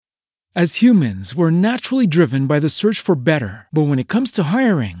As humans, we're naturally driven by the search for better. But when it comes to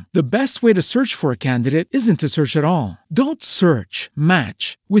hiring, the best way to search for a candidate isn't to search at all. Don't search,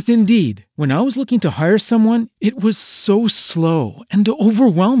 match with Indeed. When I was looking to hire someone, it was so slow and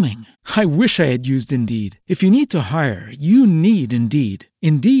overwhelming. I wish I had used Indeed. If you need to hire, you need Indeed.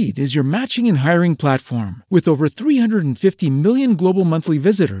 Indeed is your matching and hiring platform with over 350 million global monthly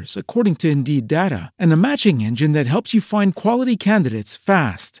visitors, according to Indeed data, and a matching engine that helps you find quality candidates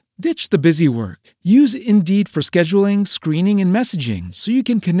fast. Ditch the busy work. Use Indeed for scheduling, screening, and messaging so you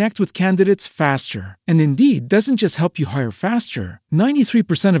can connect with candidates faster. And Indeed doesn't just help you hire faster.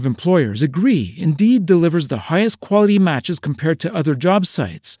 93% of employers agree Indeed delivers the highest quality matches compared to other job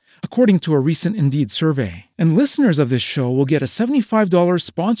sites, according to a recent Indeed survey. And listeners of this show will get a $75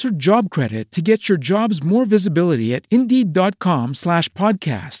 sponsored job credit to get your jobs more visibility at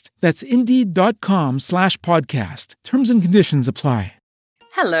Indeed.com/podcast. That's Indeed.com/podcast. Terms and conditions apply.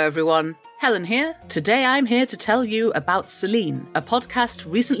 Hello everyone, Helen here. Today I'm here to tell you about Selene, a podcast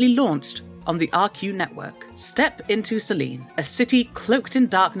recently launched on the RQ network. Step into Selene, a city cloaked in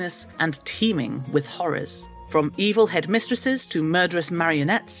darkness and teeming with horrors. From evil headmistresses to murderous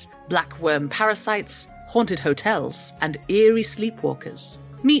marionettes, black worm parasites, haunted hotels, and eerie sleepwalkers.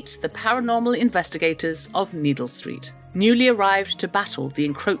 Meet the paranormal investigators of Needle Street, newly arrived to battle the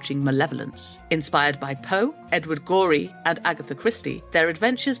encroaching malevolence. Inspired by Poe, Edward Gorey, and Agatha Christie, their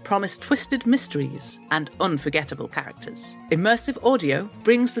adventures promise twisted mysteries and unforgettable characters. Immersive audio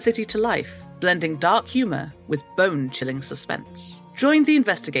brings the city to life, blending dark humour with bone-chilling suspense. Join the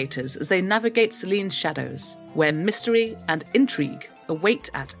investigators as they navigate Selene's shadows, where mystery and intrigue await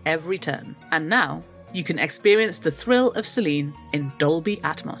at every turn. And now, you can experience the thrill of Selene in Dolby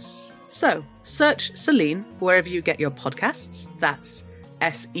Atmos. So, search Selene wherever you get your podcasts, that's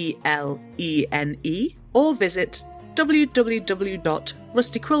SELENE, or visit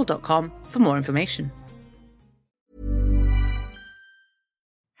www.rustyquill.com for more information.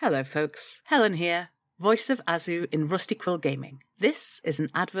 Hello folks, Helen here, voice of Azu in Rusty Quill Gaming. This is an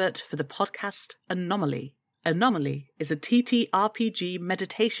advert for the podcast Anomaly. Anomaly is a TTRPG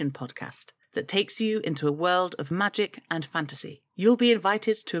meditation podcast that takes you into a world of magic and fantasy. You'll be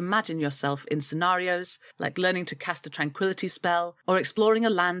invited to imagine yourself in scenarios like learning to cast a tranquility spell or exploring a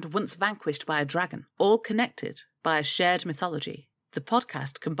land once vanquished by a dragon, all connected by a shared mythology. The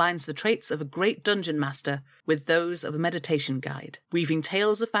podcast combines the traits of a great dungeon master with those of a meditation guide, weaving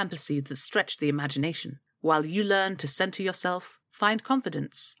tales of fantasy that stretch the imagination, while you learn to center yourself, find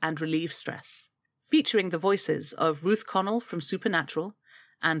confidence, and relieve stress. Featuring the voices of Ruth Connell from Supernatural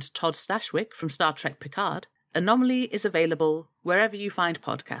and Todd Stashwick from Star Trek Picard, Anomaly is available wherever you find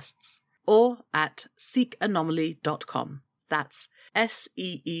podcasts, or at seekanomaly.com. That's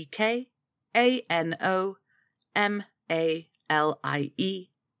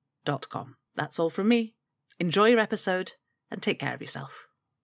SEEKANOMALIE.com. That's all from me. Enjoy your episode and take care of yourself.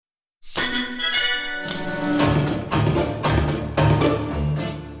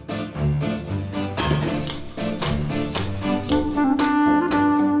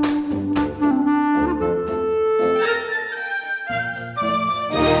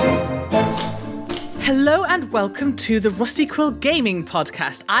 Hello and welcome to the Rusty Quill Gaming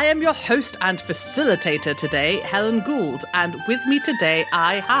Podcast. I am your host and facilitator today, Helen Gould, and with me today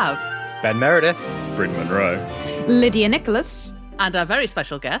I have Ben Meredith, Bryn Monroe, Lydia Nicholas, and our very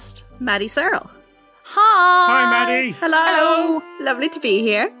special guest, Maddie Searle. Hi! Hi, Maddie! Hello! Lovely to be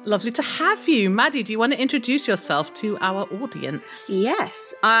here. Lovely to have you. Maddie, do you want to introduce yourself to our audience?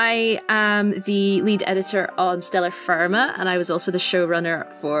 Yes, I am the lead editor on Stellar Firma, and I was also the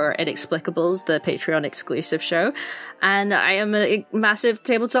showrunner for Inexplicables, the Patreon exclusive show. And I am a massive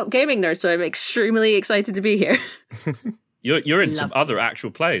tabletop gaming nerd, so I'm extremely excited to be here. You're in some other actual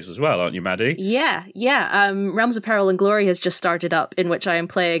plays as well, aren't you, Maddie? Yeah. Realms of Peril and Glory has just started up, in which I am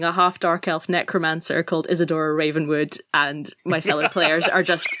playing a half-dark elf necromancer called Isadora Ravenwood, and my fellow players are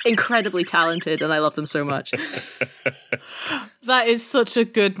just incredibly talented, and I love them so much. That is such a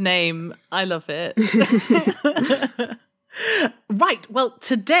good name. I love it. Right, well,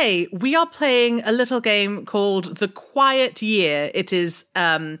 today we are playing a little game called The Quiet Year. It is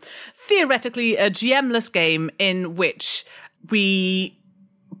theoretically a GM-less game in which we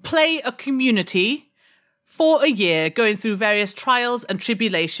play a community for a year, going through various trials and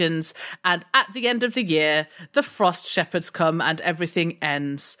tribulations, and at the end of the year, the Frost Shepherds come and everything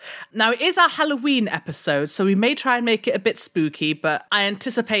ends. Now, it is our Halloween episode, so we may try and make it a bit spooky, but I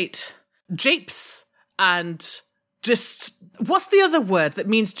anticipate japes and just, what's the other word that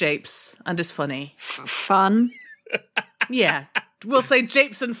means japes and is funny? Fun. Yeah, we'll say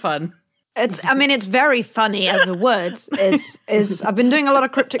japes and fun. It's very funny as a word. I've been doing a lot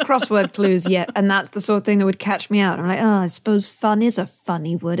of cryptic crossword clues yet, and that's the sort of thing that would catch me out. I'm like, I suppose fun is a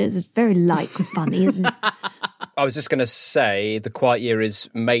funny word. It's very like funny, isn't it? I was just going to say The Quiet Year is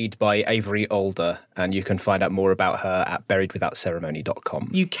made by Avery Alder, and you can find out more about her at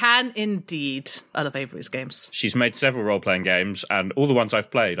buriedwithoutceremony.com. You can indeed. I love Avery's games. She's made several role-playing games, and all the ones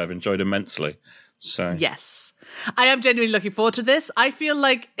I've played, I've enjoyed immensely. So yes. I am genuinely looking forward to this. I feel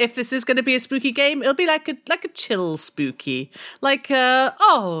like if this is going to be a spooky game, it'll be like a chill spooky. Like,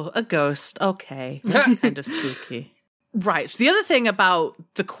 a ghost. Okay. Kind of spooky. Right. The other thing about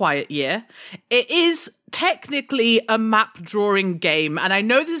The Quiet Year, it is technically a map drawing game. And I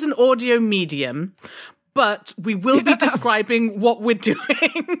know this is an audio medium, but we will be describing what we're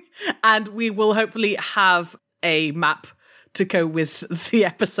doing. And we will hopefully have a map to go with the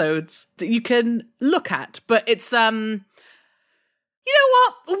episodes that you can look at. But it's, you know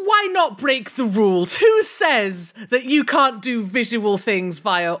what? Why not break the rules? Who says that you can't do visual things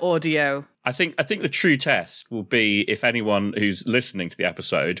via audio? I think the true test will be if anyone who's listening to the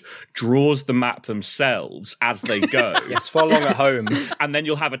episode draws the map themselves as they go. Yes, follow along at home. And then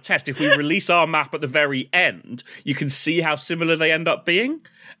you'll have a test. If we release our map at the very end, you can see how similar they end up being.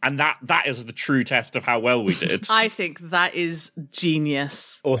 And that is the true test of how well we did. I think that is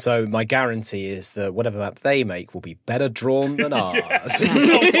genius. Also, my guarantee is that whatever map they make will be better drawn than ours.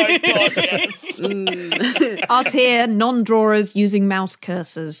 Oh my God, yes. Us here, non-drawers using mouse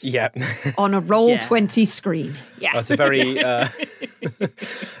cursors. Yep. On a Roll20 screen. Yeah. That's a very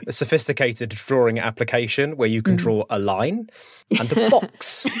sophisticated drawing application where you can draw a line and a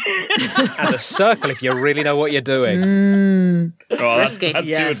box and a circle if you really know what you're doing. Oh, that's too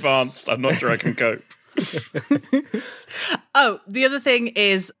advanced. I'm not sure I can cope. Oh, the other thing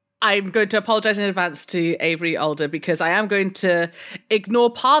is I'm going to apologise in advance to Avery Alder because I am going to ignore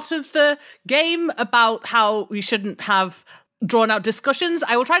part of the game about how we shouldn't have drawn out discussions.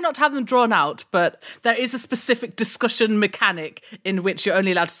 I will try not to have them drawn out, but there is a specific discussion mechanic in which you're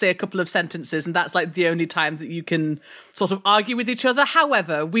only allowed to say a couple of sentences, and that's like the only time that you can sort of argue with each other.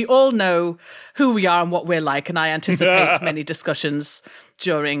 However, we all know who we are and what we're like, and I anticipate many discussions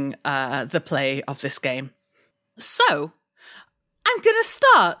during the play of this game. So, I'm going to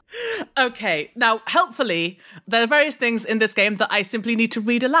start. Okay, now, helpfully, there are various things in this game that I simply need to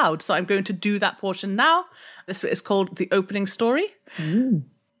read aloud, so I'm going to do that portion now. This is called the opening story. Ooh.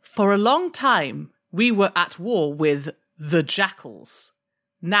 For a long time, we were at war with the Jackals.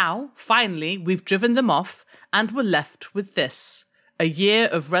 Now, finally, we've driven them off and we're left with this. A year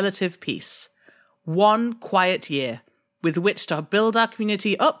of relative peace. One quiet year with which to build our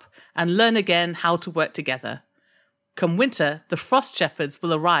community up and learn again how to work together. Come winter, the Frost Shepherds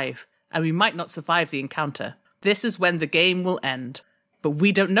will arrive and we might not survive the encounter. This is when the game will end. But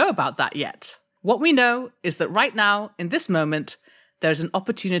we don't know about that yet. What we know is that right now, in this moment, there's an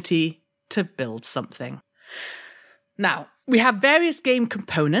opportunity to build something. Now, we have various game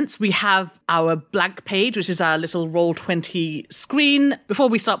components. We have our blank page, which is our little Roll20 screen. Before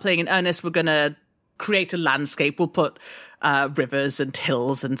we start playing in earnest, we're going to create a landscape. We'll put rivers and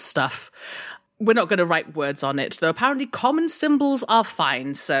hills and stuff. We're not going to write words on it, though apparently common symbols are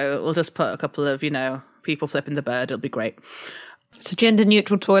fine. So we'll just put a couple of, people flipping the bird. It'll be great. It's a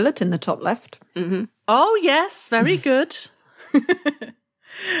gender-neutral toilet in the top left. Mm-hmm. Oh, yes. Very good.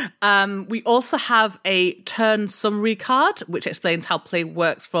 We also have a turn summary card, which explains how play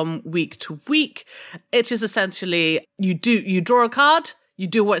works from week to week. It is essentially you draw a card, you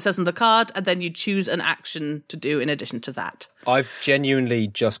do what it says on the card, and then you choose an action to do in addition to that. I've genuinely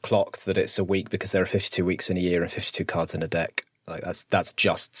just clocked that it's a week because there are 52 weeks in a year and 52 cards in a deck. Like that's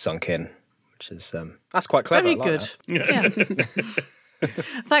just sunk in. Which is that's quite clever. Very good. Yeah.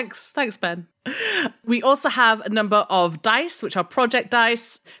 Thanks, Ben. We also have a number of dice, which are project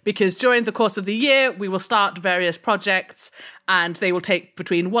dice, because during the course of the year, we will start various projects and they will take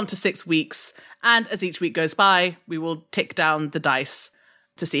between 1 to 6 weeks. And as each week goes by, we will tick down the dice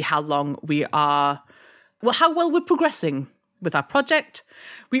to see how long how well we're progressing with our project.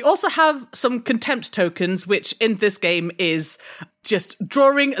 We also have some contempt tokens, which in this game is just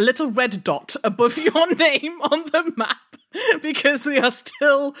drawing a little red dot above your name on the map, because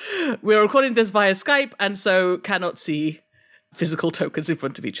we're recording this via Skype and so cannot see physical tokens in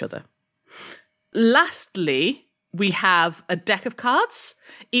front of each other. Lastly, we have a deck of cards.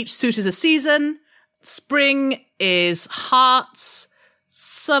 Each suit is a season. Spring is hearts.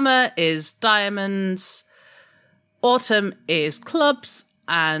 Summer is diamonds. Autumn is clubs.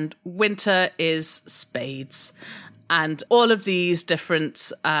 And winter is spades. And all of these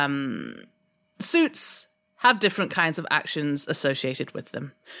different suits have different kinds of actions associated with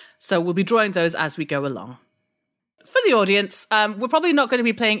them. So we'll be drawing those as we go along. For the audience, we're probably not going to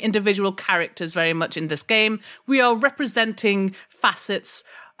be playing individual characters very much in this game. We are representing facets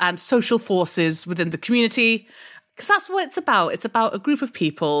and social forces within the community, because that's what it's about. It's about a group of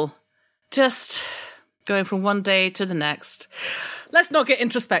people just going from one day to the next. Let's not get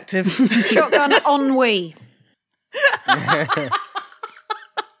introspective. Shotgun ennui.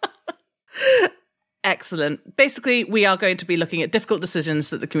 Excellent. Basically, we are going to be looking at difficult decisions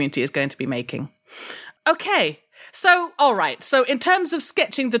that the community is going to be making. Okay. So, all right. So in terms of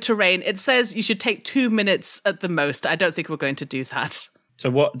sketching the terrain, it says you should take 2 minutes at the most. I don't think we're going to do that. So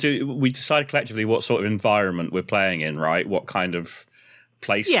what do we decide collectively what sort of environment we're playing in, right? What kind of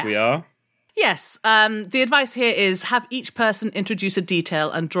place we are? Yes. The advice here is have each person introduce a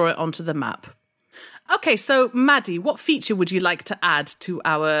detail and draw it onto the map. Okay, so Maddie, what feature would you like to add to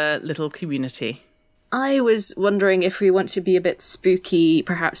our little community? I was wondering if we want to be a bit spooky,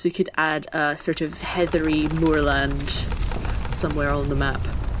 perhaps we could add a sort of heathery moorland somewhere on the map.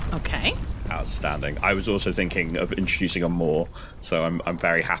 Okay. Outstanding. I was also thinking of introducing a moor, so I'm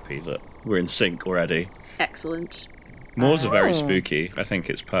very happy that we're in sync already. Excellent. Moors are very spooky. I think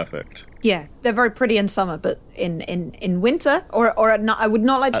it's perfect. Yeah, they're very pretty in summer, but in winter or at night, I would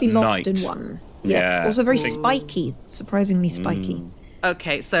not like to be At lost night. in one. Yeah. Yes. Also very spiky, surprisingly spiky.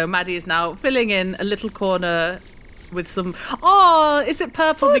 Okay, so Maddie is now filling in a little corner with some... Oh, is it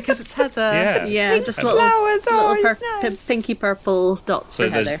purple because it's heather? Yeah. Yeah, just little, flowers, nice. pinky purple dots So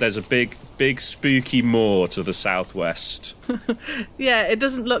for heather. there's a big spooky moor to the southwest. Yeah, it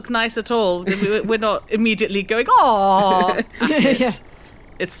doesn't look nice at all. We're not immediately going, oh, Yeah.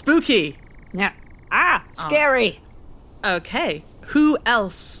 it's spooky. Yeah. Scary. Okay, who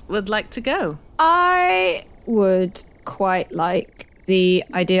else would like to go? I would quite like the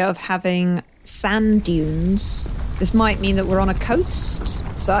idea of having sand dunes. This might mean that we're on a coast.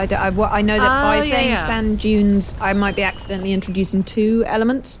 So I know that by saying sand dunes, I might be accidentally introducing 2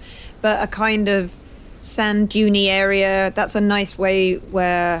 elements, but a kind of sand duney area. That's a nice way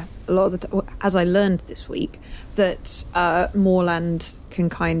where a lot of the as I learned this week, that moorland can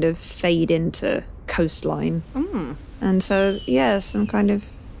kind of fade into coastline. And so, yeah, some kind of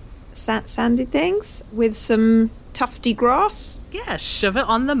sandy things with some tufty grass. Yeah, shove it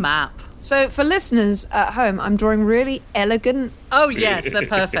on the map. So for listeners at home, I'm drawing really elegant, Oh, yes, they're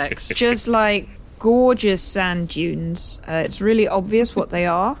perfect. just like gorgeous sand dunes. It's really obvious what they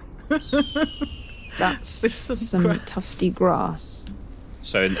are. That's With some some grass. tufty grass.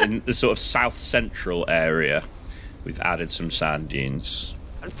 So in the sort of south central area, we've added some sand dunes.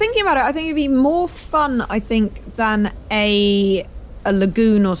 Thinking about it, I think it'd be more fun, I think, than a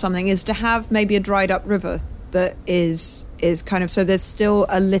lagoon or something, is to have maybe a dried up river that is kind of, so there's still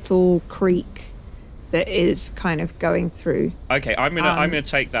a little creek that is kind of going through. Okay, I'm gonna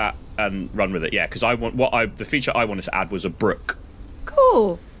take that and run with it. Yeah, because the feature I wanted to add was a brook.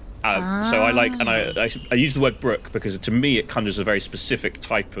 Cool. So I like, and I use the word brook because to me it conjures a very specific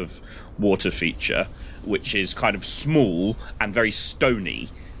type of water feature, which is kind of small and very stony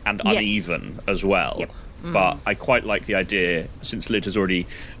and uneven as well. Yep. But I quite like the idea, since Lid has already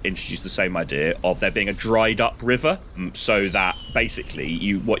introduced the same idea, of there being a dried up river, so that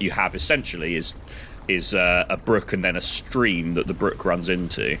basically what you have essentially is a brook and then a stream that the brook runs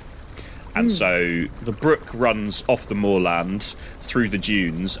into. And so the brook runs off the moorland through the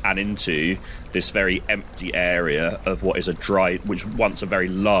dunes and into this very empty area of what is which once a very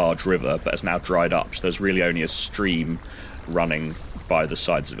large river, but has now dried up. So there's really only a stream running by the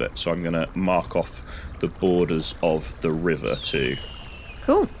sides of it. So I'm going to mark off the borders of the river too.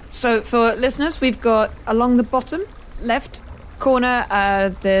 Cool. So for listeners, we've got along the bottom left corner,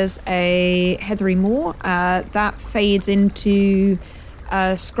 there's a heathery moor that fades into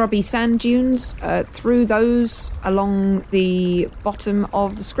scrubby sand dunes. Through those, along the bottom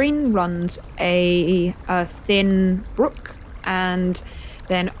of the screen, runs a thin brook, and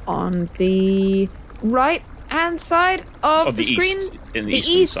then on the right-hand side of the screen, east, in the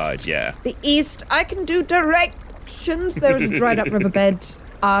eastern side, yeah. The east. I can do directions. There is a dried-up riverbed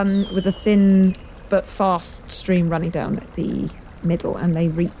with a thin but fast stream running down at the middle, and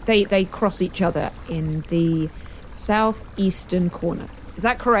they cross each other in the southeastern corner. Is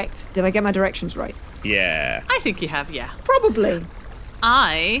that correct? Did I get my directions right? Yeah. I think you have, yeah. Probably.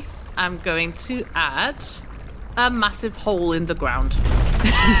 I am going to add a massive hole in the ground.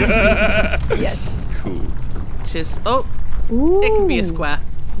 Yes. Cool. Which is, it could be a square.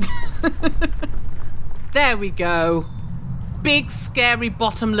 There we go. Big, scary,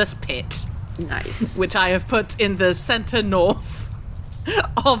 bottomless pit, Nice. which I have put in the center north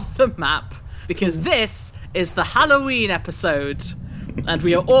of the map, because this is the Halloween episode. And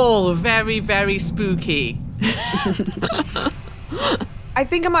we are all very, very spooky. I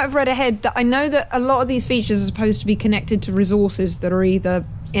think I might have read ahead that I know that a lot of these features are supposed to be connected to resources that are either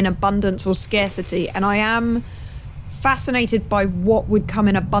in abundance or scarcity, and I am fascinated by what would come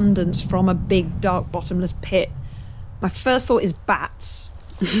in abundance from a big, dark, bottomless pit. My first thought is bats.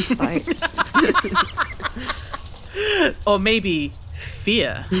 Like, or maybe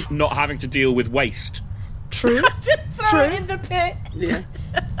fear. Not having to deal with waste. true. Just throw it in the pit. Yeah.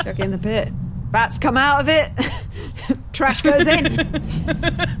 Chuck it in the pit. Bats come out of it. Trash goes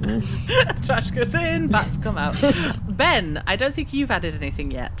in. Trash goes in, bats come out. Ben, I don't think you've added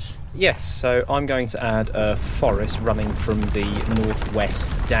anything yet. Yes, so I'm going to add a forest running from the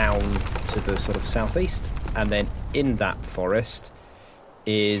northwest down to the sort of southeast, and then in that forest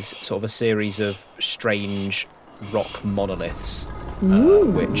is sort of a series of strange rock monoliths,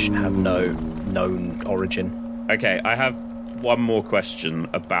 which have no known origin. Okay, I have one more question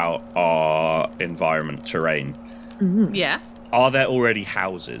about our environment terrain. Yeah. Are there already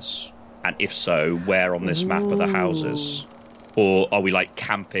houses? And if so, where on this map are the houses? Or are we like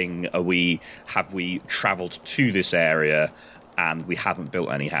camping? Have we travelled to this area and we haven't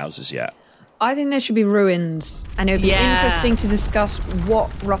built any houses yet? I think there should be ruins, and it would be interesting to discuss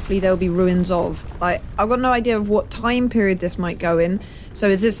what roughly there'll be ruins of. Like, I've got no idea of what time period this might go in. So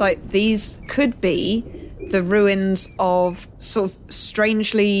is this like, these could be the ruins of sort of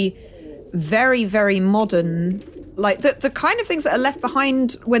strangely very, very modern, like the kind of things that are left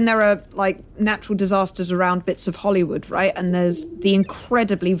behind when there are like natural disasters around bits of Hollywood, right? And there's the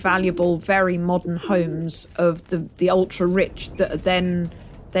incredibly valuable, very modern homes of the ultra rich that are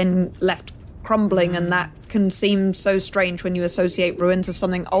then left crumbling, and that can seem so strange when you associate ruins as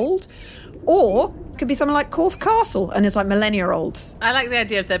something old. Or it could be something like Corfe Castle, and it's like millennia old. I like the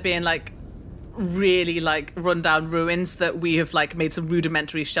idea of there being like really like rundown ruins that we have like made some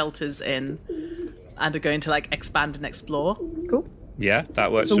rudimentary shelters in and are going to like expand and explore. Cool. Yeah,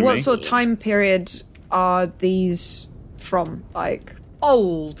 that works So for what me. sort of time period are these from? Like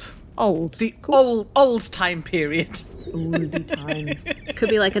Old. old. The old time period. Oldie time. Could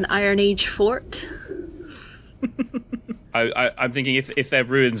be like an Iron Age fort. I'm thinking if they're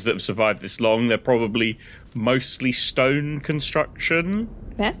ruins that have survived this long, they're probably mostly stone construction.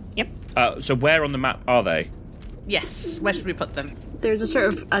 Yeah. Yep. So where on the map are they? Yes. Where should we put them? There's a sort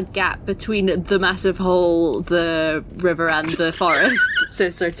of a gap between the massive hole, the river, and the forest. So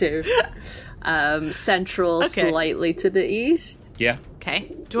sort of central, Okay. slightly to the east. Yeah.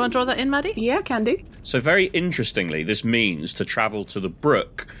 Okay. Do you want to draw that in, Maddie? Yeah, can do. So very interestingly, this means to travel to the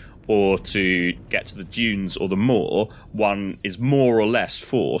brook or to get to the dunes or the moor, one is more or less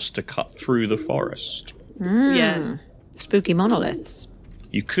forced to cut through the forest. Yeah. Spooky monoliths.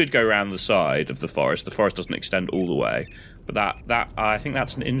 You could go around the side of the forest. The forest doesn't extend all the way, but that I think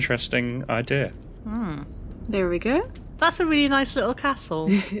that's an interesting idea. There we go. That's a really nice little castle.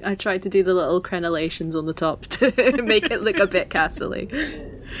 I tried to do the little crenellations on the top to make it look a bit castle-y.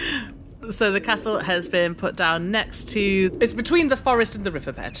 So the castle has been put down next to... It's between the forest and the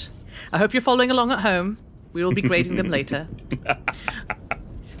riverbed. I hope you're following along at home. We will be grading them later.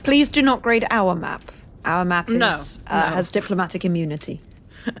 Please do not grade our map. Our map is, No. has diplomatic immunity.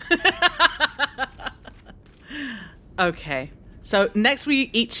 Okay. So next we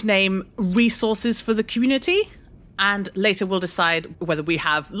each name resources for the community, and later we'll decide whether we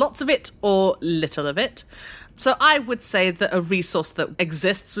have lots of it or little of it. So I would say that a resource that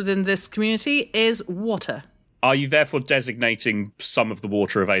exists within this community is water. Are you therefore designating some of the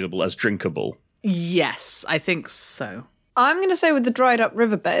water available as drinkable? Yes, I think so. I'm going to say with the dried up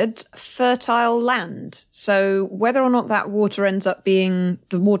riverbed, fertile land. So whether or not that water ends up being,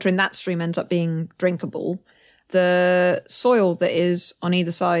 the water in that stream ends up being drinkable, the soil that is on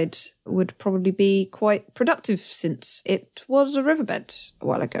either side would probably be quite productive since it was a riverbed a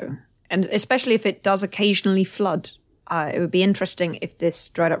while ago. And especially if it does occasionally flood. It would be interesting if this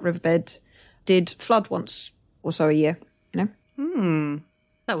dried up riverbed did flood once or so a year, you know?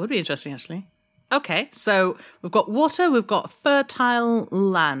 That would be interesting, actually. Okay, so we've got water, we've got fertile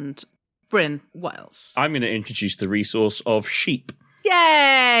land. Bryn, what else? I'm going to introduce the resource of sheep.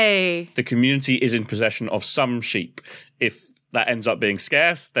 Yay! The community is in possession of some sheep. If that ends up being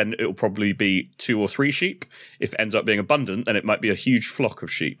scarce, then it will probably be 2 or 3 sheep. If it ends up being abundant, then it might be a huge flock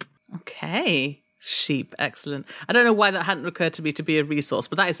of sheep. Okay. Sheep, excellent. I don't know why that hadn't occurred to me to be a resource,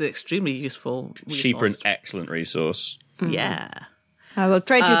 but that is an extremely useful resource. Sheep are an excellent resource. Yeah. I will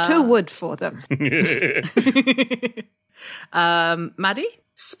trade you 2 wood for them. Maddie?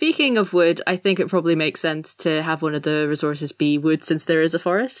 Speaking of wood, I think it probably makes sense to have one of the resources be wood since there is a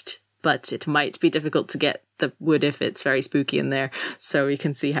forest. but it might be difficult to get the wood if it's very spooky in there. So we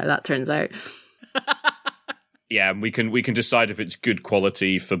can see how that turns out. Yeah, and we can decide if it's good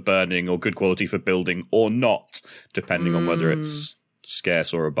quality for burning or good quality for building or not, depending on whether it's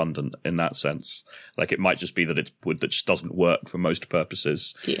scarce or abundant in that sense. Like, it might just be that it's wood that just doesn't work for most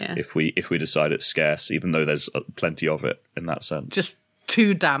purposes. Yeah. If we decide it's scarce, even though there's plenty of it in that sense. Just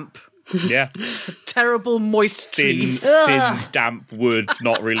too damp. Yeah. Terrible moist trees. Thin, damp wood,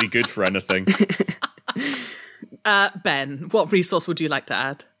 not really good for anything. Ben, what resource would you like to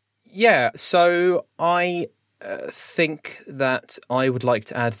add? Yeah, so I think that I would like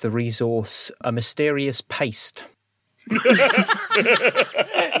to add the resource a mysterious paste. Yes!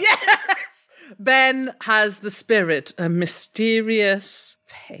 Ben has the spirit, a mysterious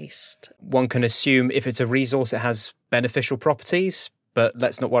paste. One can assume if it's a resource, it has beneficial properties, but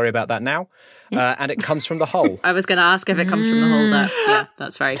let's not worry about that now. And it comes from the hull. I was going to ask if it comes from the hole.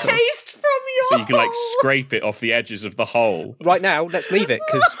 That's very cool. Paste from your So you can, like, hole. scrape it off the edges of the hole. Right now, let's leave it,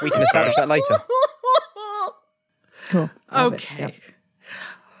 because we can establish that later. Cool. Love it. Okay. Yep.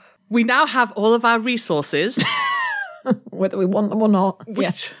 We now have all of our resources. Whether we want them or not.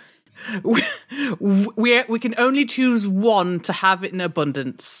 Which we can only choose one to have it in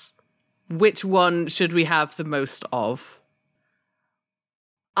abundance. Which one should we have the most of?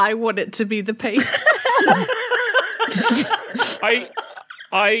 I want it to be the paste.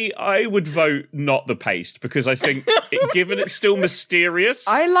 I would vote not the paste, because I think, given it's still mysterious,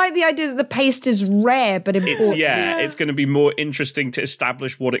 I like the idea that the paste is rare but important. it's going to be more interesting to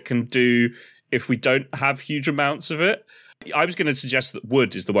establish what it can do if we don't have huge amounts of it. I was going to suggest that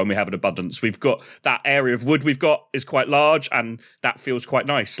wood is the one we have in abundance. We've got that area of wood we've got is quite large, and that feels quite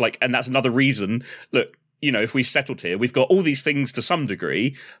nice. Like, and that's another reason. Look, you know, if we've settled here, we've got all these things to some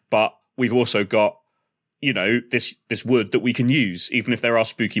degree, but we've also got, you know, this wood that we can use, even if there are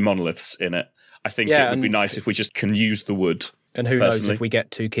spooky monoliths in it. I think it would be nice if we just can use the wood. And who knows, personally. if we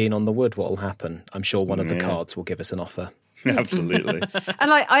get too keen on the wood, what will happen? I'm sure one of the cards will give us an offer. Absolutely.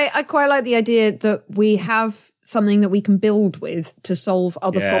 And I quite like the idea that we have something that we can build with to solve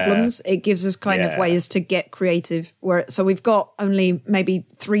other problems. It gives us kind of ways to get creative. So we've got only maybe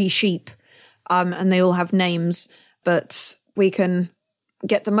 3 sheep, and they all have names, but we can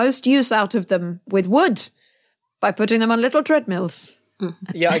get the most use out of them with wood by putting them on little treadmills.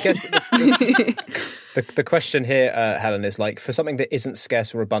 Yeah, I guess the question here, Helen, is like, for something that isn't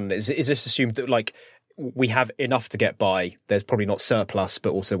scarce or abundant, is this assumed that, like, we have enough to get by? There's probably not surplus,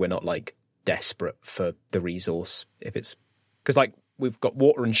 but also we're not, like, desperate for the resource. If it's because, like, we've got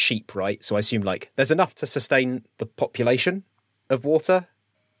water and sheep, right? So I assume, like, there's enough to sustain the population of water,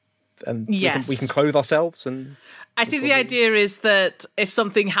 and we can clothe ourselves. And I think the idea is that if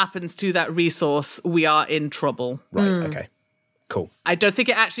something happens to that resource, we are in trouble. right, okay, cool. I don't think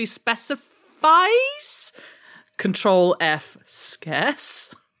it actually specifies. Control F,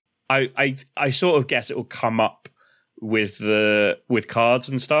 scarce. I sort of guess it will come up with cards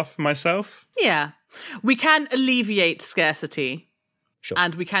and stuff myself. Yeah. We can alleviate scarcity. Sure.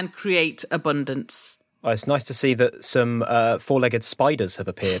 And we can create abundance. Oh, it's nice to see that some 4-legged spiders have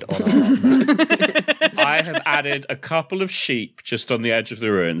appeared on our map. I have added a couple of sheep just on the edge of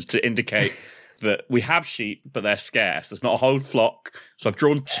the ruins to indicate that we have sheep, but they're scarce. There's not a whole flock, so I've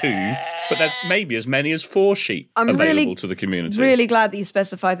drawn 2, but there's maybe as many as 4 sheep available to the community. Really glad that you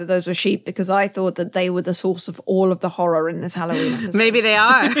specified that those were sheep, because I thought that they were the source of all of the horror in this Halloween episode. Maybe they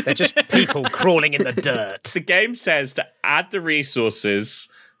are. They're just people crawling in the dirt. The game says to add the resources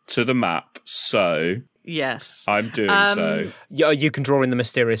to the map, so Yes. I'm doing so. Yeah, you can draw in the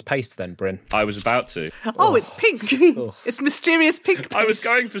mysterious paste then, Bryn. I was about to. Oh, it's pink. It's mysterious pink paste. I was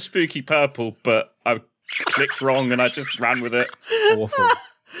going for spooky purple, but I clicked wrong and I just ran with it. Awful.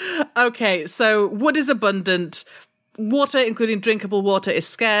 Okay, so wood is abundant. Water, including drinkable water, is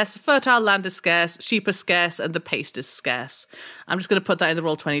scarce. Fertile land is scarce. Sheep are scarce. And the paste is scarce. I'm just going to put that in the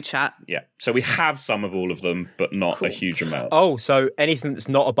Roll20 chat. Yeah. So we have some of all of them, but not a huge amount. Oh, so anything that's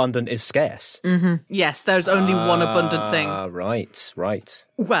not abundant is scarce. Yes, there's only one abundant thing. Right.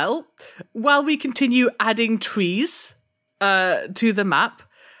 Well, while we continue adding trees to the map,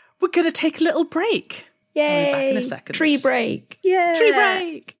 we're going to take a little break. Yay! I'll be back in a second. Tree break. Yeah. Tree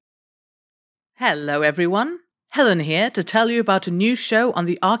break! Hello, everyone. Helen here to tell you about a new show on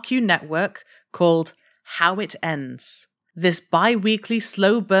the RQ network called How It Ends. This bi-weekly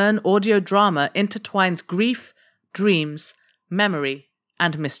slow burn audio drama intertwines grief, dreams, memory,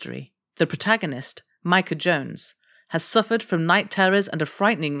 and mystery. The protagonist, Micah Jones, has suffered from night terrors and a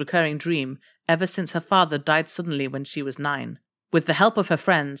frightening recurring dream ever since her father died suddenly when she was 9. With the help of her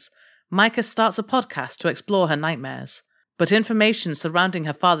friends, Micah starts a podcast to explore her nightmares. But information surrounding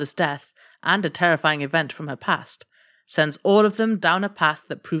her father's death and a terrifying event from her past sends all of them down a path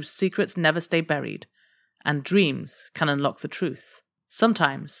that proves secrets never stay buried, and dreams can unlock the truth.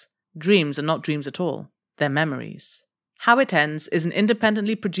 Sometimes, dreams are not dreams at all, they're memories. How It Ends is an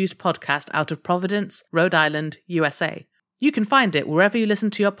independently produced podcast out of Providence, Rhode Island, USA. You can find it wherever you listen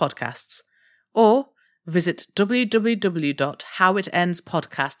to your podcasts, or visit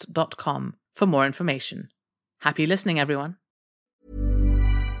www.howitendspodcast.com for more information. Happy listening, everyone.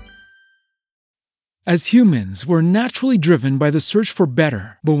 As humans, we're naturally driven by the search for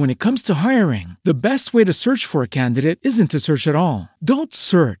better. But when it comes to hiring, the best way to search for a candidate isn't to search at all. Don't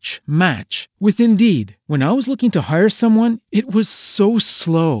search, match with Indeed. When I was looking to hire someone, it was so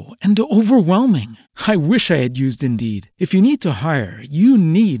slow and overwhelming. I wish I had used Indeed. If you need to hire, you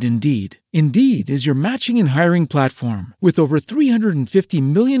need Indeed. Indeed is your matching and hiring platform with over 350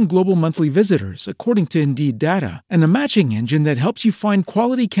 million global monthly visitors, according to Indeed data, and a matching engine that helps you find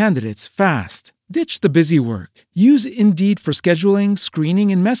quality candidates fast. Ditch the busy work. Use Indeed for scheduling, screening,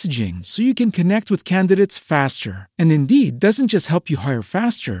 and messaging so you can connect with candidates faster. And Indeed doesn't just help you hire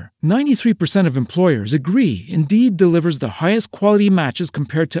faster. 93% of employers agree Indeed delivers the highest quality matches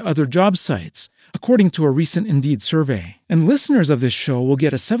compared to other job sites, according to a recent Indeed survey. And listeners of this show will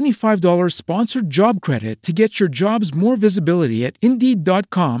get a $75 sponsored job credit to get your jobs more visibility at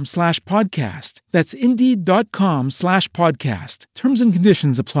Indeed.com/podcast. That's Indeed.com/podcast. Terms and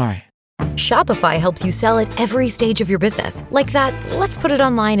conditions apply. Shopify helps you sell at every stage of your business. Like that, let's put it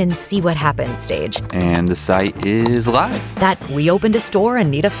online and see what happens stage. And the site is live. That we opened a store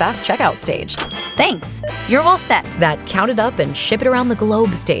and need a fast checkout stage. Thanks. You're all set. That count it up and ship it around the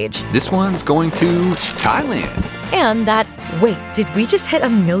globe stage. This one's going to Thailand. And that, wait, did we just hit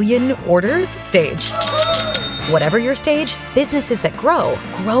 1 million orders stage? Whatever your stage, businesses that grow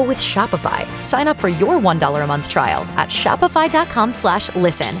with Shopify. Sign up for your $1 a month trial at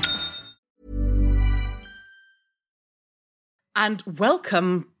shopify.com/listen. And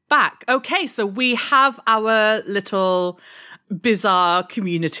welcome back. Okay, so we have our little bizarre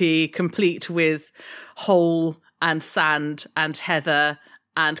community complete with hole and sand and heather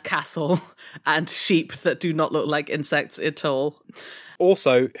and castle and sheep that do not look like insects at all.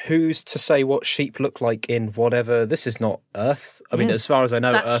 Also, who's to say what sheep look like in whatever? This is not Earth. I mean, as far as I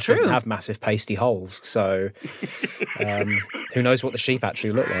know, Earth doesn't have massive pasty holes. So who knows what the sheep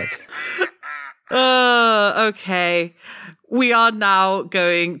actually look like? Okay. We are now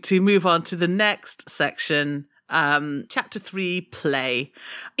going to move on to the next section, Chapter 3, Play.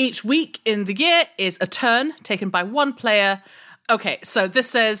 Each week in the year is a turn taken by one player. Okay, so this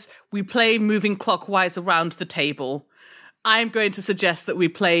says we play moving clockwise around the table. I'm going to suggest that we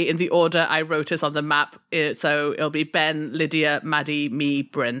play in the order I wrote us on the map. So it'll be Ben, Lydia, Maddie, me,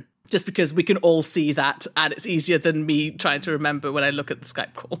 Bryn. Just because we can all see that, and it's easier than me trying to remember when I look at the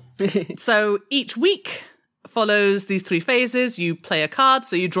Skype call. So each week follows these 3 phases. You play a card,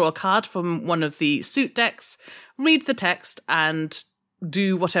 so you draw a card from one of the suit decks, read the text, and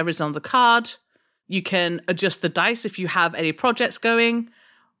do whatever is on the card. You can adjust the dice if you have any projects going,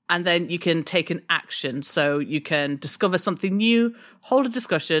 and then you can take an action. So you can discover something new, hold a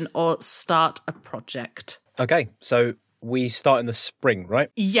discussion, or start a project. Okay, so we start in the spring, right?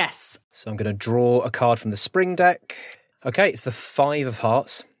 Yes. So I'm going to draw a card from the spring deck. Okay, it's the 5 of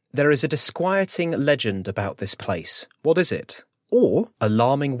Hearts. There is a disquieting legend about this place. What is it? Or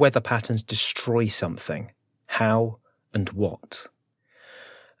alarming weather patterns destroy something. How and what?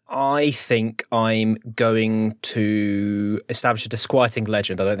 I think I'm going to establish a disquieting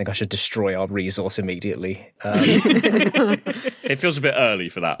legend. I don't think I should destroy our resource immediately. It feels a bit early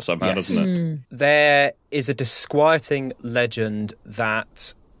for that somehow, doesn't it? There is a disquieting legend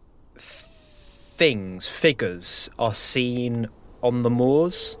that figures are seen on the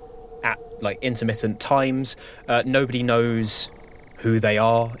moors at intermittent times. Nobody knows who they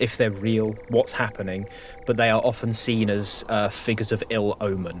are, if they're real, what's happening, but they are often seen as figures of ill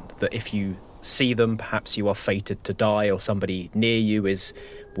omen, that if you see them, perhaps you are fated to die, or somebody near you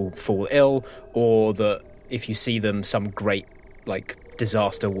will fall ill, or that if you see them, some great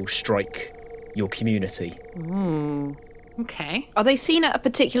disaster will strike your community. Ooh, okay. Are they seen at a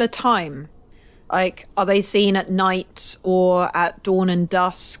particular time? Are they seen at night or at dawn and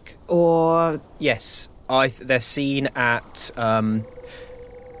dusk, or...? Yes, they're seen at...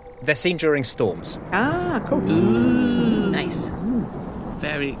 they're seen during storms. Ah, cool. Ooh. Nice.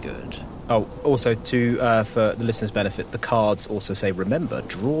 Very good. Oh, also for the listeners' benefit, the cards also say, remember,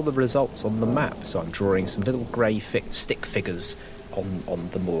 draw the results on the map. So I'm drawing some little grey stick figures on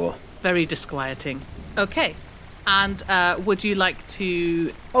the moor. Very disquieting. Okay. And would you like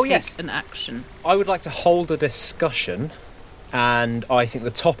to take an action? I would like to hold a discussion And I think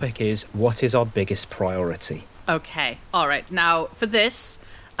the topic is, what is our biggest priority? Okay, all right. Now, for this,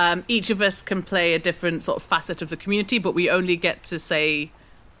 each of us can play a different sort of facet of the community, but we only get to say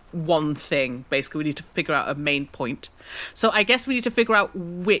one thing. Basically, we need to figure out a main point. So I guess we need to figure out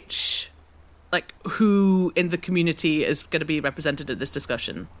who in the community is going to be represented in this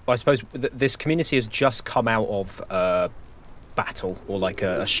discussion. I suppose this community has just come out of a battle, or like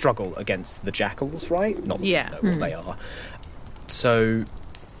a struggle against the Jackals, right? Not that we know what they are. So,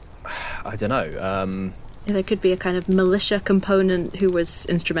 I don't know. There could be a kind of militia component who was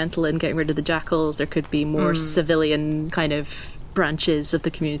instrumental in getting rid of the Jackals. There could be more civilian kind of branches of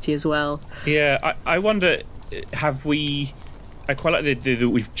the community as well. Yeah, I wonder, I quite like the idea that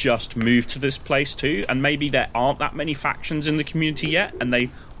we've just moved to this place too, and maybe there aren't that many factions in the community yet, and they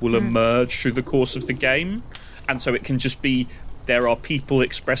will emerge through the course of the game, and so it can just be there are people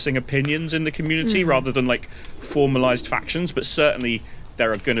expressing opinions in the community rather than like formalised factions, but certainly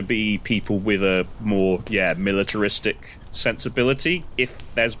there are going to be people with a more militaristic sensibility if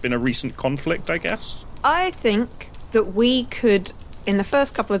there's been a recent conflict, I guess. I think that we could, in the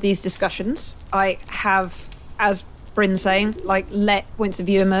first couple of these discussions, I have, as Bryn's saying, let points of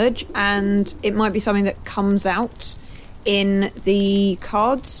view emerge, and it might be something that comes out in the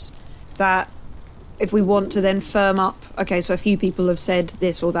cards that if we want to then firm up, okay, so a few people have said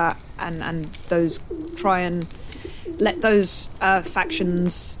this or that, and those try and let those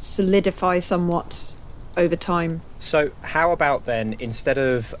factions solidify somewhat over time. So how about then, instead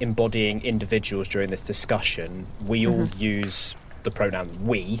of embodying individuals during this discussion, we all use the pronoun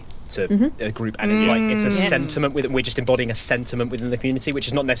we to a group, and it's a sentiment we're just embodying a sentiment within the community, which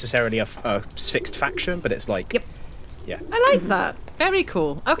is not necessarily a fixed faction, but it's like I like that. Very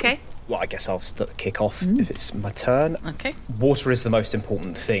cool. Okay. Well, I guess I'll kick off if it's my turn. Okay. Water is the most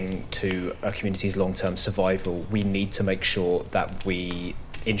important thing to a community's long-term survival. We need to make sure that we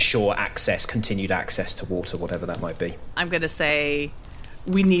ensure continued access to water, whatever that might be. I'm going to say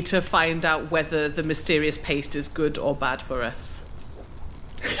we need to find out whether the mysterious paste is good or bad for us.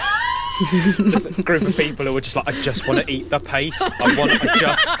 Just a group of people who are just like, I just want to eat the paste.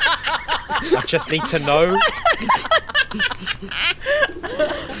 I just need to know.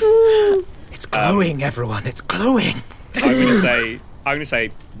 It's glowing, everyone. It's glowing. I'm going to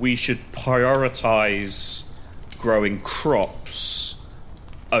say we should prioritise growing crops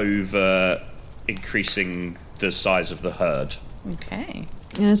over increasing the size of the herd. Okay.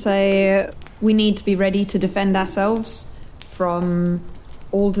 I'm going to say we need to be ready to defend ourselves from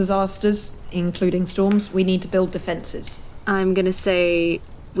all disasters, including storms. We need to build defences. I'm going to say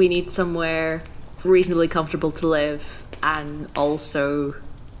we need somewhere reasonably comfortable to live and also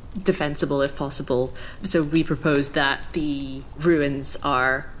defensible if possible. So we propose that the ruins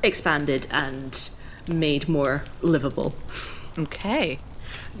are expanded and made more livable. Okay.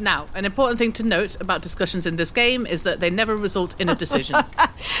 Now, an important thing to note about discussions in this game is that they never result in a decision.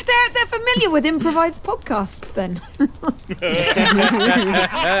 They're familiar with improvised podcasts, then.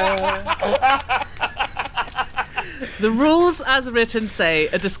 The rules as written say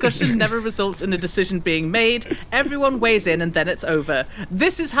a discussion never results in a decision being made. Everyone weighs in and then it's over.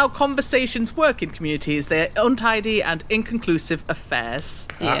 This is how conversations work in communities. They're untidy and inconclusive affairs.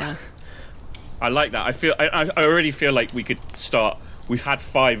 Yeah. I like that. I already feel like we could start. We've had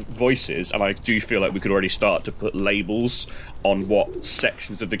 5 voices, and I do feel like we could already start to put labels on what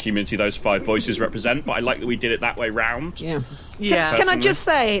sections of the community those 5 voices represent, but I like that we did it that way round. Yeah. Yeah. Can I just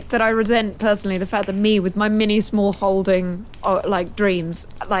say that I resent personally the fact that me, with my mini small holding dreams,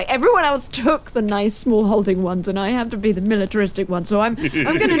 everyone else took the nice small holding ones, and I have to be the militaristic one. So I'm going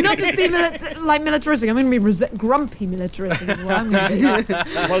to not just be militaristic. I'm going to be grumpy militaristic. Is what I'm going to be.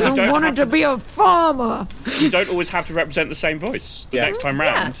 I wanted to be a farmer. You don't always have to represent the same voice. The next time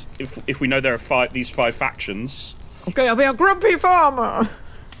round, if we know there are these 5 factions. Okay, I'll be a grumpy farmer.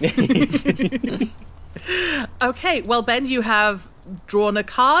 Okay, well, Ben, you have drawn a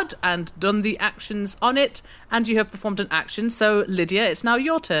card and done the actions on it, and you have performed an action. So, Lydia, it's now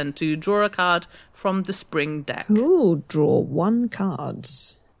your turn to draw a card from the spring deck. Cool, draw 1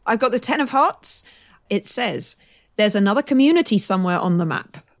 cards. I've got the 10 of hearts. It says, there's another community somewhere on the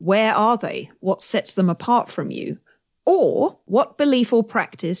map. Where are they? What sets them apart from you? Or what belief or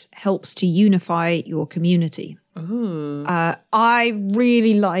practice helps to unify your community? I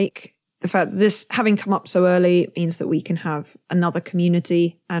really like the fact that this, having come up so early, means that we can have another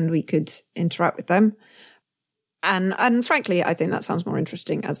community and we could interact with them. And frankly, I think that sounds more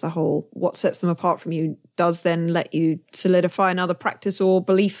interesting as the whole what sets them apart from you does then let you solidify another practice or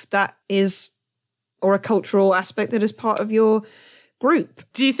belief that is, or a cultural aspect that is part of your group.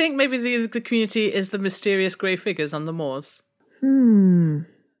 Do you think maybe the community is the mysterious grey figures on the moors?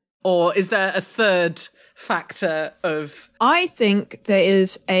 Or is there a third factor of... I think there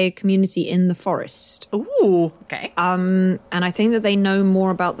is a community in the forest. Ooh, okay. And I think that they know more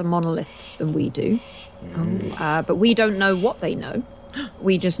about the monoliths than we do. But we don't know what they know.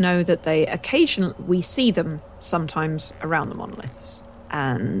 We just know that we see them sometimes around the monoliths.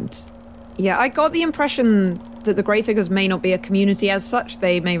 And yeah, I got the impression that the Grey Figures may not be a community as such.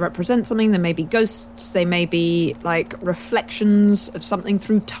 They may represent something. They may be ghosts. They may be like reflections of something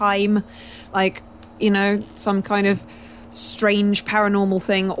through time. Like, you know, some kind of strange paranormal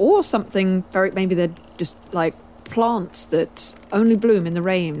thing, or something maybe they're just like plants that only bloom in the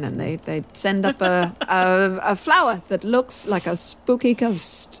rain, and they send up a flower that looks like a spooky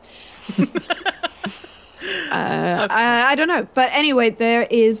ghost. I don't know. But anyway, there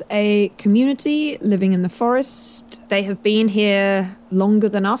is a community living in the forest. They have been here longer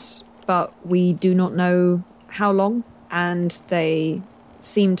than us, but we do not know how long, and they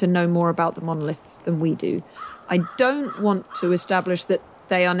seem to know more about the monoliths than we do. I don't want to establish that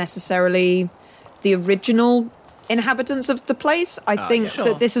they are necessarily the original inhabitants of the place. I think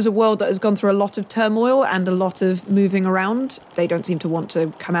that this is a world that has gone through a lot of turmoil and a lot of moving around. They don't seem to want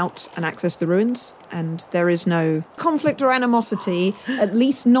to come out and access the ruins, and there is no conflict or animosity, at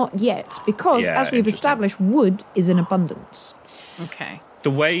least not yet, because as we've established, wood is in abundance. Okay. The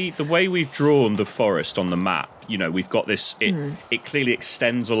way we've drawn the forest on the map, you know, we've got this, it clearly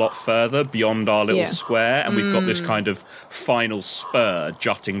extends a lot further beyond our little square, and we've got this kind of final spur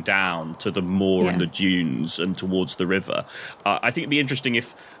jutting down to the moor and the dunes and towards the river. I think it'd be interesting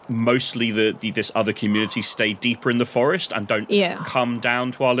if mostly this other community stay deeper in the forest and don't come down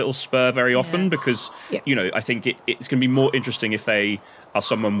to our little spur very often, because, you know, I think it's going to be more interesting if they are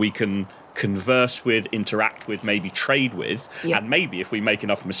someone we can converse with, interact with, maybe trade with, and maybe if we make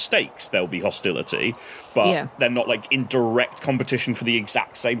enough mistakes, there'll be hostility, but they're not like in direct competition for the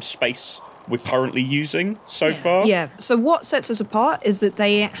exact same space we're currently using so far. Yeah, so what sets us apart is that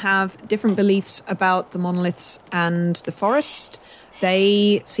they have different beliefs about the monoliths and the forest.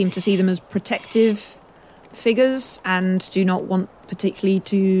 They seem to see them as protective figures and do not want particularly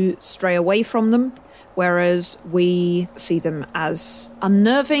to stray away from them, whereas we see them as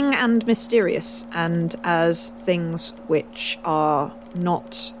unnerving and mysterious, and as things which are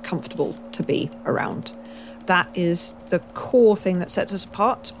not comfortable to be around. That is the core thing that sets us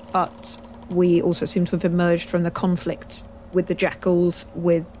apart, but we also seem to have emerged from the conflicts with the jackals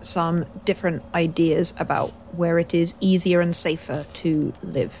with some different ideas about where it is easier and safer to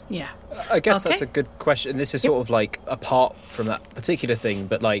live. Yeah. I guess that's a good question. This is sort of like apart from that particular thing,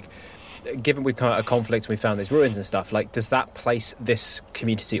 but like, given we've come out of conflict and we found these ruins and stuff, like, does that place this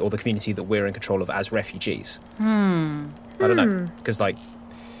community or the community that we're in control of as refugees? I don't know, because like,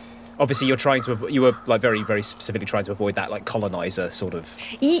 obviously you were like very, very specifically trying to avoid that like colonizer sort of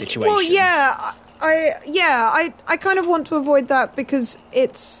situation. Well, I kind of want to avoid that, because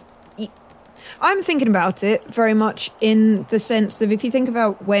I'm thinking about it very much in the sense that if you think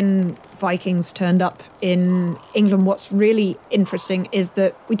about when Vikings turned up in England, what's really interesting is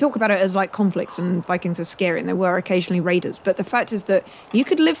that we talk about it as like conflicts and Vikings are scary, and there were occasionally raiders, but the fact is that you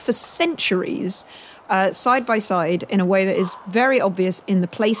could live for centuries side by side in a way that is very obvious in the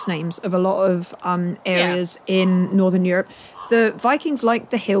place names of a lot of areas in Northern Europe. The Vikings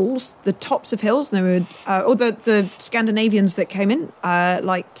liked the hills, the tops of hills. They would, or the Scandinavians that came in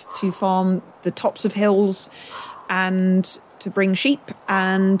liked to farm the tops of hills and to bring sheep.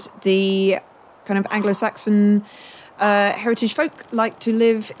 And the kind of Anglo-Saxon heritage folk like to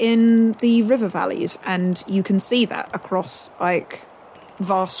live in the river valleys. And you can see that across like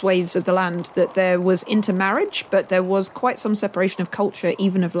vast swathes of the land, that there was intermarriage, but there was quite some separation of culture,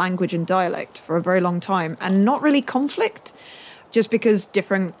 even of language and dialect, for a very long time, and not really conflict, just because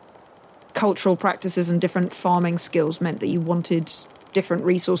different cultural practices and different farming skills meant that you wanted different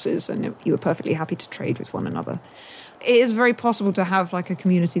resources and you were perfectly happy to trade with one another. It is very possible to have like a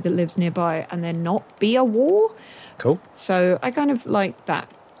community that lives nearby and there not be a war. Cool. So I kind of like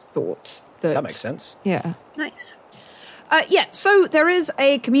that thought. That makes sense. Yeah. Nice. So there is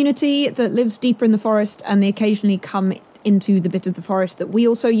a community that lives deeper in the forest, and they occasionally come into the bit of the forest that we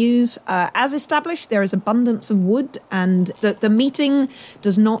also use. As established, there is abundance of wood, and the meeting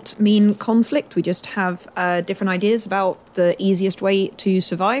does not mean conflict. We just have different ideas about the easiest way to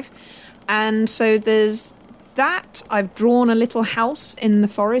survive. And so there's that. I've drawn a little house in the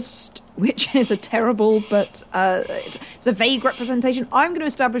forest, which is a terrible, but it's a vague representation. I'm going to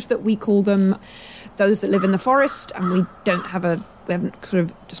establish that we call them those that live in the forest, and we don't have a We haven't sort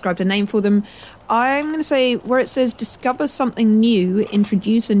of described a name for them. I'm going to say where it says discover something new,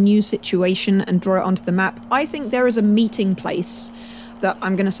 introduce a new situation and draw it onto the map. I think there is a meeting place that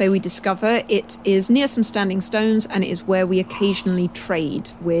I'm going to say we discover. It is near some standing stones, and it is where we occasionally trade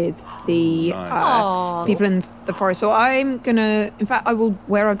with the people in the forest. So I'm going to, in fact,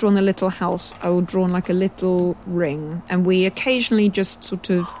 where I've drawn the little house, I will draw like a little ring, and we occasionally just sort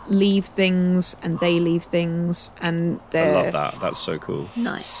of leave things, and they leave things, and I love that. That's so cool.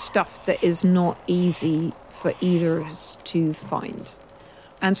 Nice. Stuff that is not easy for either of us to find.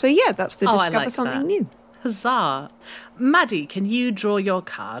 And so, yeah, that's the discover something new. Huzzah. Maddie, can you draw your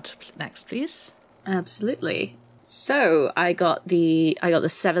card next, please? Absolutely. So I got the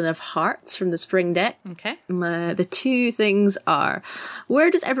 7 of Hearts from the spring deck. Okay. The 2 things are,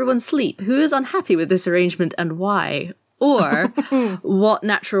 where does everyone sleep? Who is unhappy with this arrangement and why? Or, what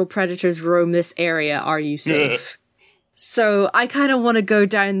natural predators roam this area? Are you safe? So I kind of want to go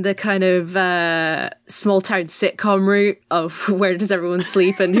down the kind of small town sitcom route of where does everyone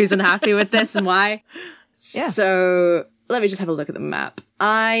sleep and who's unhappy with this and why. Yeah. So let me just have a look at the map.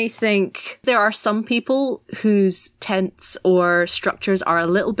 I think there are some people whose tents or structures are a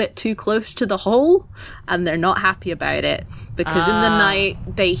little bit too close to the hole and they're not happy about it because in the night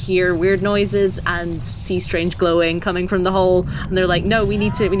they hear weird noises and see strange glowing coming from the hole and they're like, no, we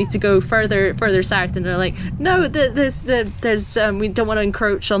need to go further south, and they're like, no, there's we don't want to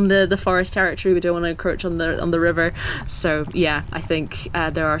encroach on the forest territory, we don't want to encroach on the river. So yeah, I think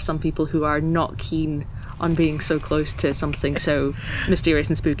there are some people who are not keen on being so close to something so mysterious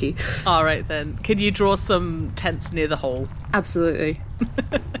and spooky. All right, then. Can you draw some tents near the hole? Absolutely.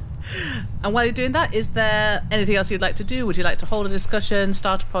 And while you're doing that, is there anything else you'd like to do? Would you like to hold a discussion,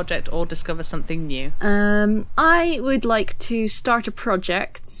 start a project, or discover something new? I would like to start a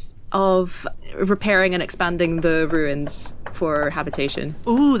project of repairing and expanding the ruins for habitation.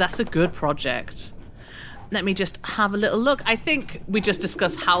 Ooh, that's a good project. Let me just have a little look. I think we just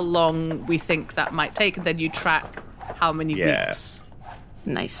discussed how long we think that might take, and then you track how many weeks.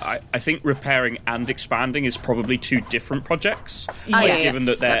 Nice. I think repairing and expanding is probably 2 different projects. Yes, given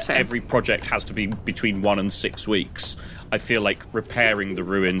that that's fair. every project has to be between 1 and 6 weeks, I feel like repairing the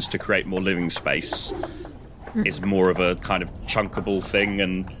ruins to create more living space is more of a kind of chunkable thing.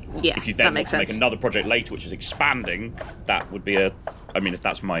 And if you then want to make another project later, which is expanding, that would be if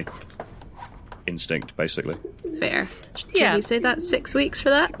that's my instinct, basically. Fair. Should you say that's 6 weeks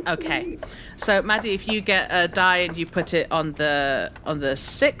for that? Okay. So, Maddie, if you get a die and you put it on the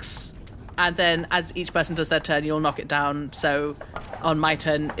 6, and then as each person does their turn, you'll knock it down. So, on my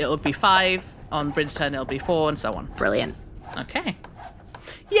turn, it'll be 5. On Bryn's turn, it'll be 4, and so on. Brilliant. Okay.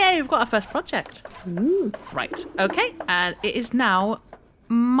 Yay, we've got our first project. Ooh. Right. Okay. And it is now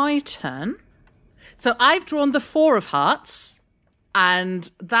my turn. So, I've drawn the 4 of Hearts. And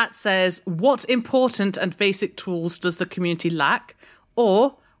that says, what important and basic tools does the community lack?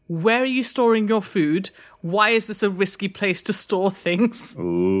 Or, where are you storing your food? Why is this a risky place to store things?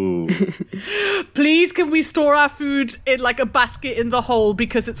 Ooh. Please, can we store our food in like a basket in the hole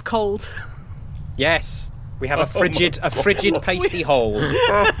because it's cold? Yes. We have a frigid pasty hole.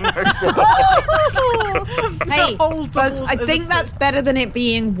 Hey, folks, I think that's better than it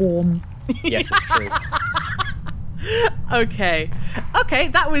being warm. Yes, it's true. Okay,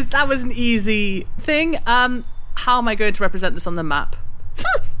 that was an easy thing. How am I going to represent this on the map?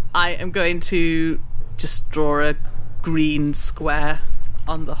 I am going to just draw a green square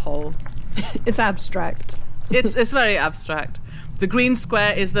on the hole. It's abstract. It's very abstract. The green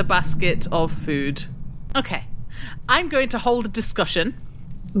square is the basket of food. Okay, I'm going to hold a discussion.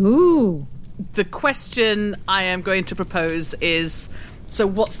 Ooh. The question I am going to propose is, so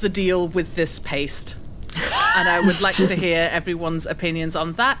what's the deal with this paste? And I would like to hear everyone's opinions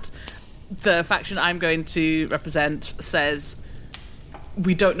on that. The faction I'm going to represent says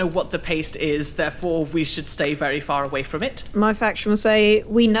we don't know what the paste is, therefore we should stay very far away from it. My faction will say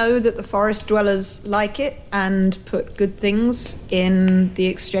we know that the forest dwellers like it and put good things in the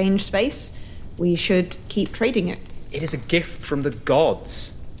exchange space. We should keep trading it. It is a gift from the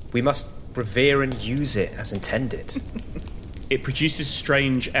gods. We must revere and use it as intended. It produces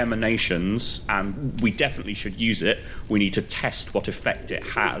strange emanations, and we definitely should use it. We need to test what effect it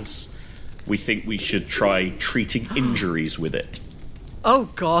has. We think we should try treating injuries with it.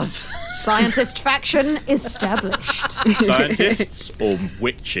 Oh, God. Scientist faction established. Scientists or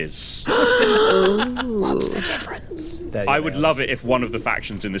witches? What's the difference? I would love it if one of the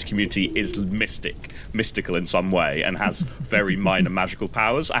factions in this community is mystical in some way, and has very minor magical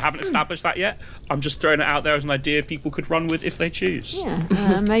powers. I haven't established that yet. I'm just throwing it out there as an idea people could run with if they choose.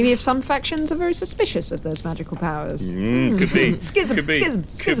 Yeah, maybe if some factions are very suspicious of those magical powers. Could be. Schism, Could be. schism,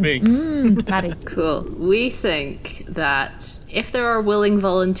 Could be. Maddie. Cool. We think that if there are willing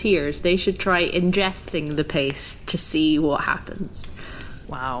volunteers, they should try ingesting the paste to see what happens.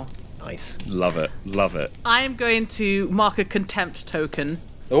 Wow. Nice. Love it. Love it. I am going to mark a contempt token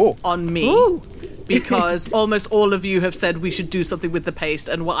Oh. on me. Ooh. Because almost all of you have said we should do something with the paste,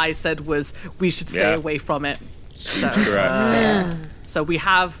 and what I said was we should stay away from it. Seems correct. So we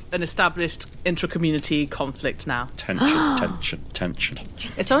have an established intra-community conflict now. Tension.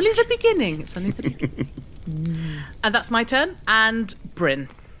 It's only the beginning. And that's my turn. And Bryn,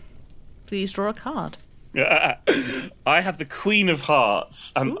 please draw a card. I have the Queen of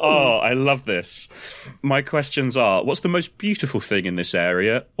Hearts, and I love this. My questions are, what's the most beautiful thing in this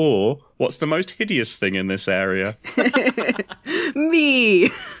area, or what's the most hideous thing in this area? Me!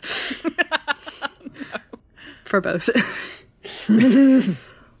 For both. I'm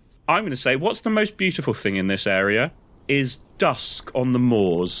going to say, what's the most beautiful thing in this area is dusk on the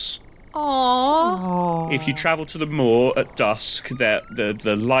moors. Aww. If you travel to the moor at dusk,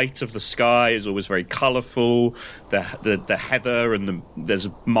 the light of the sky is always very colourful. The heather and there's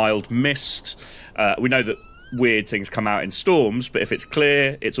a mild mist. We know that weird things come out in storms, but if it's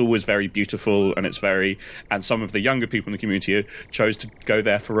clear, it's always very beautiful, and some of the younger people in the community chose to go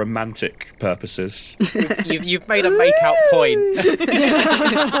there for romantic purposes. You've made a make-out point.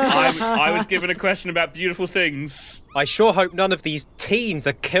 I was given a question about beautiful things. I sure hope none of these teens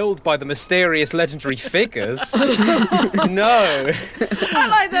are killed by the mysterious legendary figures. No. I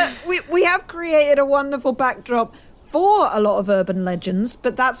like that we have created a wonderful backdrop for a lot of urban legends,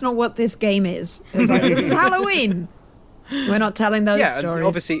 but that's not what this game is. It's like, this is Halloween. We're not telling those stories. And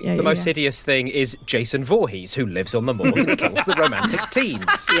obviously the most hideous thing is Jason Voorhees, who lives on the moors and kills the romantic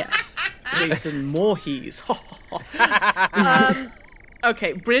teens. Yes. Jason Voorhees.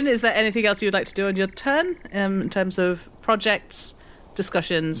 Okay, Bryn, is there anything else you'd like to do on your turn in terms of projects,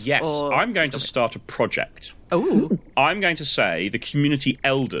 discussions? Yes, I'm going to start a project. Oh. I'm going to say the community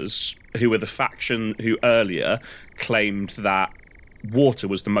elders, who were the faction who earlier claimed that water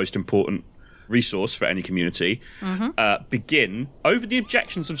was the most important resource for any community, begin, over the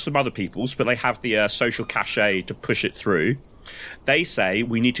objections of some other peoples, but they have the social cachet to push it through. They say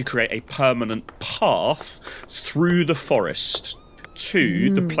we need to create a permanent path through the forest to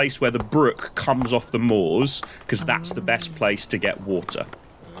the place where the brook comes off the moors, because that's the best place to get water.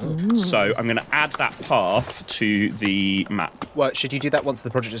 So I'm going to add that path to the map. Well, should you do that once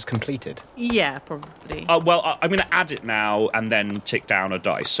the project is completed? Yeah, probably. I'm going to add it now and then tick down a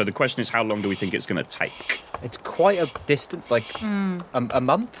dice. So the question is, how long do we think it's going to take? It's quite a distance, like a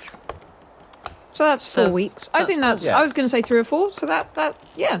month. So that's 4 weeks. I think that's. Yes. I was going to say 3 or 4. So that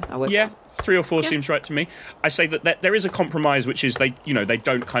works. Yeah, 3 or 4 seems right to me. I say that there is a compromise, which is they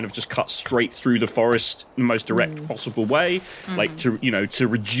don't kind of just cut straight through the forest in the most direct possible way, like to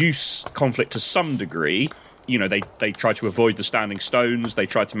reduce conflict to some degree. They try to avoid the standing stones. They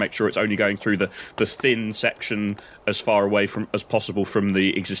try to make sure it's only going through the thin section as far away as possible from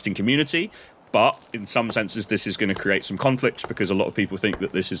the existing community. But in some senses, this is going to create some conflicts because a lot of people think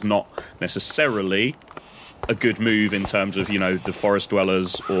that this is not necessarily a good move in terms of, the forest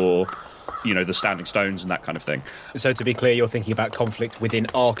dwellers or, the standing stones and that kind of thing. So to be clear, you're thinking about conflict within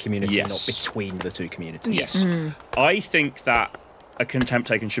our community, Yes. not between the two communities. Yes. I think that a contempt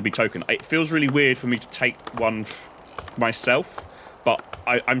taken should be token. It feels really weird for me to take one myself, but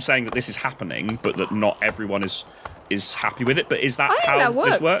I'm saying that this is happening, but that not everyone is happy with it. But is that how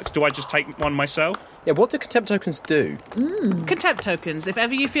this works? Do I just take one myself? Yeah, what do contempt tokens do? Contempt tokens. If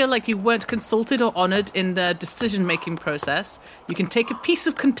ever you feel like you weren't consulted or honoured in the decision-making process, you can take a piece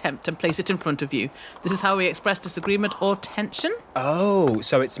of contempt and place it in front of you. This is how we express disagreement or tension. Oh,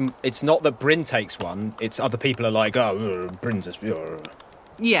 so it's not that Bryn takes one, it's other people are like, Bryn's this...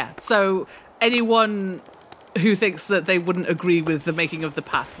 Yeah, so anyone who thinks that they wouldn't agree with the making of the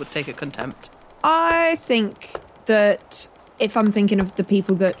path would take a contempt. I think that if I'm thinking of the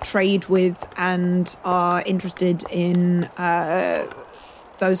people that trade with and are interested in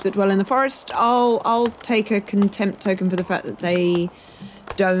those that dwell in the forest, I'll take a contempt token for the fact that they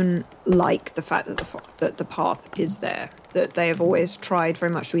don't like the fact that the path is there. That they have always tried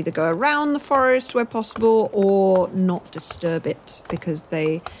very much to either go around the forest where possible or not disturb it, because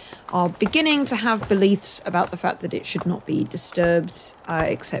they are beginning to have beliefs about the fact that it should not be disturbed,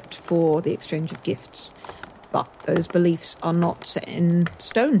 except for the exchange of gifts. But those beliefs are not set in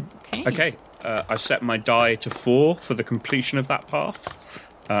stone. Okay. I set my die to 4 for the completion of that path,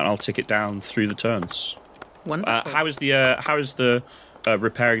 and I'll tick it down through the turns. Wonderful. How is the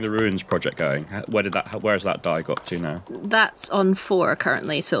repairing the ruins project going? Where's that die got to now? That's on 4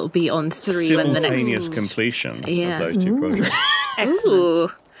 currently, so it'll be on 3 when the next... Simultaneous completion of those two projects.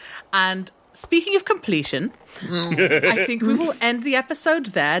 Excellent. And speaking of completion, I think we will end the episode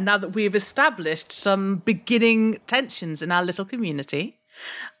there now that we've established some beginning tensions in our little community.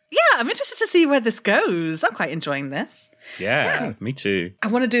 Yeah, I'm interested to see where this goes. I'm quite enjoying this. Yeah, me too. I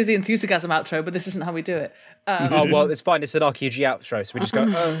want to do the enthusiasm outro, but this isn't how we do it. Oh, well, it's fine. It's an RQG outro, so we just go...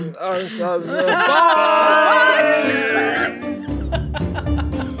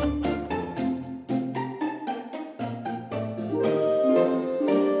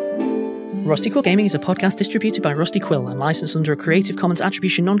 Rusty Quill Gaming is a podcast distributed by Rusty Quill and licensed under a Creative Commons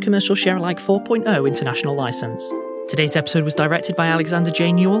Attribution Non-Commercial Share-alike 4.0 international license. Today's episode was directed by Alexander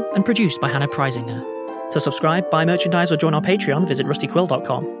J. Newell and produced by Hannah Preisinger. To subscribe, buy merchandise or join our Patreon, visit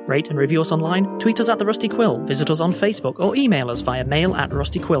rustyquill.com. Rate and review us online, tweet us at The Rusty Quill, visit us on Facebook or email us via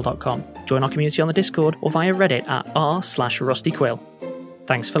mail@rustyquill.com. Join our community on the Discord or via Reddit at r/rustyquill.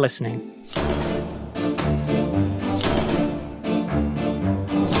 Thanks for listening.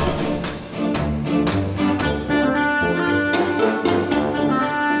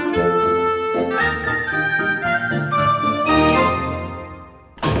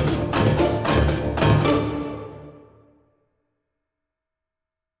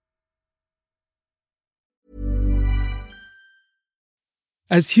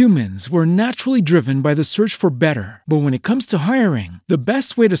 As humans, we're naturally driven by the search for better. But when it comes to hiring, the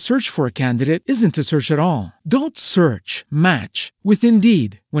best way to search for a candidate isn't to search at all. Don't search, match with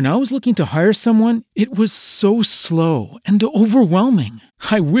Indeed. When I was looking to hire someone, it was so slow and overwhelming.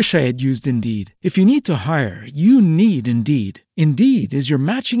 I wish I had used Indeed. If you need to hire, you need Indeed. Indeed is your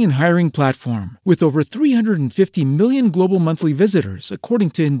matching and hiring platform with over 350 million global monthly visitors,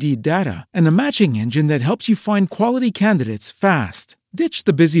 according to Indeed data, and a matching engine that helps you find quality candidates fast. Ditch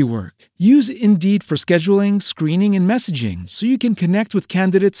the busy work. Use Indeed for scheduling, screening, and messaging so you can connect with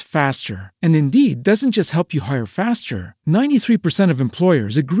candidates faster. And Indeed doesn't just help you hire faster. 93% of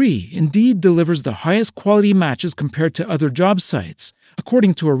employers agree Indeed delivers the highest quality matches compared to other job sites,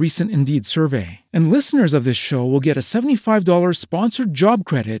 according to a recent Indeed survey. And listeners of this show will get a $75 sponsored job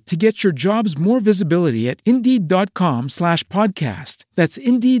credit to get your jobs more visibility at Indeed.com/podcast. That's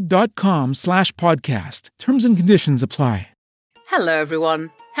Indeed.com/podcast. Terms and conditions apply. Hello everyone,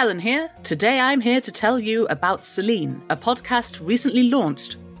 Helen here. Today I'm here to tell you about Selene, a podcast recently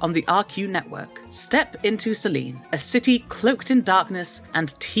launched on the RQ network. Step into Selene, a city cloaked in darkness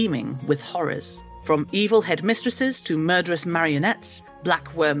and teeming with horrors. From evil headmistresses to murderous marionettes,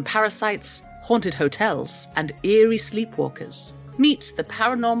 black worm parasites, haunted hotels, and eerie sleepwalkers. Meet the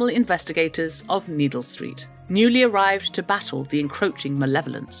paranormal investigators of Needle Street, newly arrived to battle the encroaching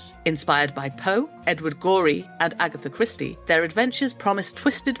malevolence. Inspired by Poe, Edward Gorey, and Agatha Christie, their adventures promise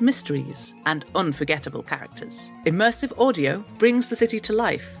twisted mysteries and unforgettable characters. Immersive audio brings the city to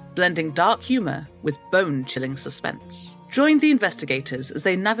life, blending dark humour with bone-chilling suspense. Join the investigators as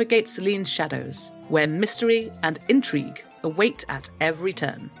they navigate Selene's shadows, where mystery and intrigue await at every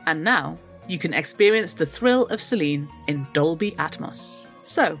turn. And now, you can experience the thrill of Selene in Dolby Atmos.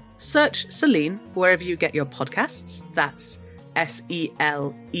 So, search Selene wherever you get your podcasts, that's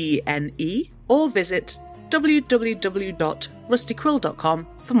SELENE, or visit www.rustyquill.com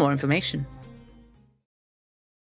for more information.